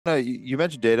You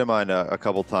mentioned data mine a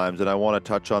couple times, and I want to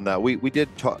touch on that. We did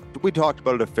talk. We talked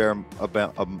about it a fair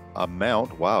about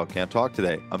amount. Wow, can't talk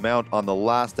today. Amount on the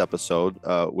last episode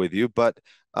with you, but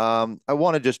I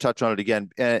want to just touch on it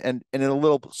again, and in a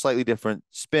little slightly different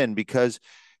spin because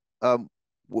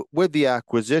with the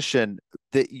acquisition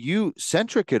that you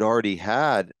Centric had already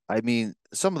had. I mean,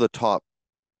 some of the top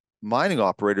mining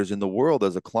operators in the world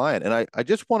as a client, and I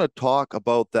just want to talk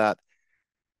about that,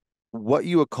 what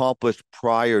you accomplished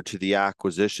prior to the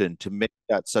acquisition to make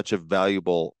that such a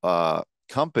valuable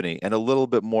company, and a little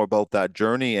bit more about that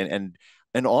journey and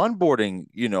onboarding,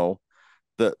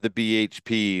 the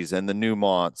BHPs and the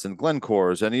Newmonts and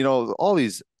Glencores and all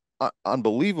these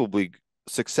unbelievably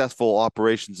successful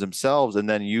operations themselves, and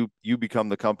then you become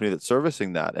the company that's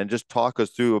servicing that, and just talk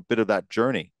us through a bit of that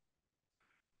journey.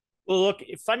 Well, look,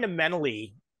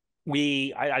 fundamentally,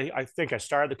 I think I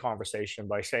started the conversation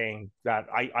by saying that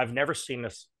I've never seen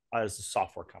this as a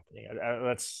software company.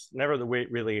 That's never the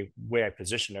way I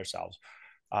position ourselves.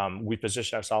 We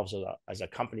position ourselves as a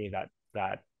company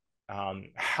that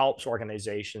helps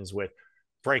organizations with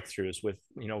breakthroughs,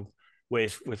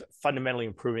 with fundamentally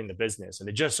improving the business. And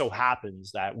it just so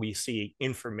happens that we see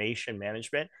information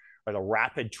management, or the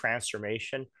rapid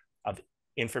transformation of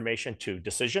information to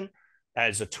decision,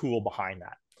 as a tool behind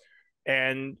that.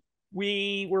 And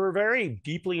we were very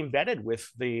deeply embedded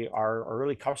with our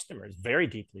early customers, very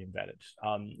deeply embedded.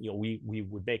 We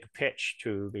would make a pitch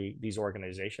to these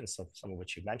organizations, some of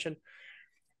which you mentioned,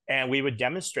 and we would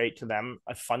demonstrate to them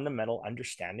a fundamental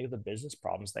understanding of the business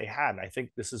problems they had. And I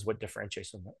think this is what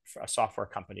differentiates a software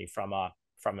company from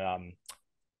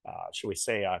should we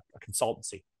say, a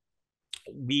consultancy.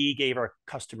 We gave our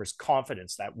customers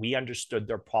confidence that we understood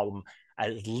their problem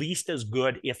at least as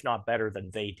good, if not better, than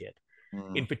they did,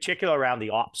 Mm. in particular around the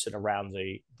ops and around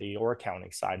the ore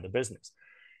accounting side of the business.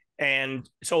 And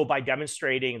so by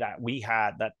demonstrating that we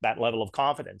had that level of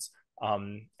confidence,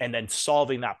 and then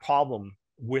solving that problem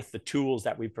with the tools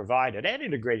that we provided and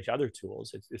integrated to other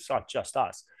tools, it's not just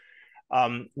us.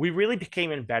 We really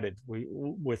became embedded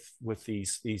with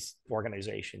these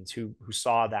organizations who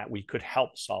saw that we could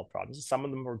help solve problems. Some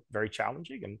of them were very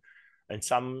challenging, and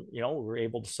some were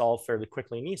able to solve fairly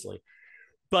quickly and easily.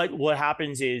 But what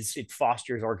happens is it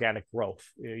fosters organic growth.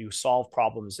 You solve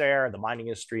problems there. The mining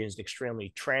industry is an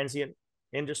extremely transient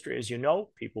industry, as you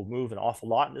know. People move an awful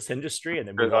lot in this industry, and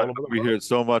they move all over the We world. hear it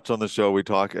so much on the show. We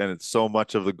talk, and it's so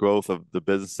much of the growth of the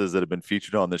businesses that have been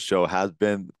featured on the show has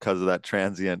been because of that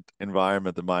transient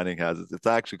environment that mining has. It's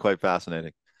actually quite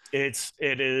fascinating. It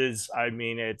is. I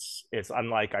mean, it's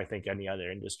unlike, I think, any other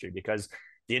industry, because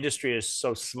the industry is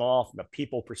so small from a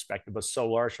people perspective, but so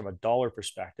large from a dollar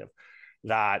perspective,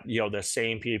 that the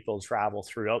same people travel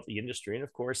throughout the industry, and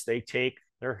of course they take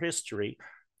their history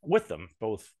with them,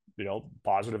 both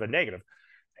positive and negative.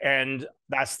 And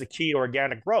that's the key to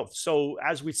organic growth. So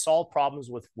as we solve problems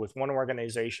with one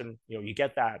organization, you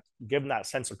get that, give them that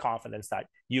sense of confidence that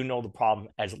the problem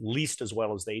as least as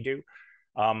well as they do.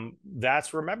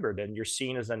 That's remembered, and you're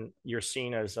seen as an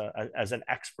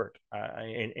expert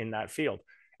in that field.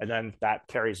 And then that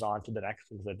carries on to the next,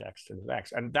 to the next, to the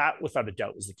next. And that, without a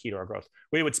doubt, is the key to our growth.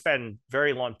 We would spend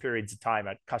very long periods of time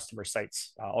at customer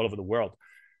sites all over the world,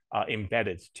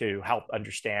 embedded, to help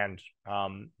understand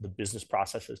the business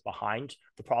processes behind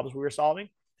the problems we were solving,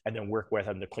 and then work with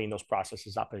them to clean those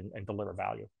processes up and deliver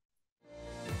value.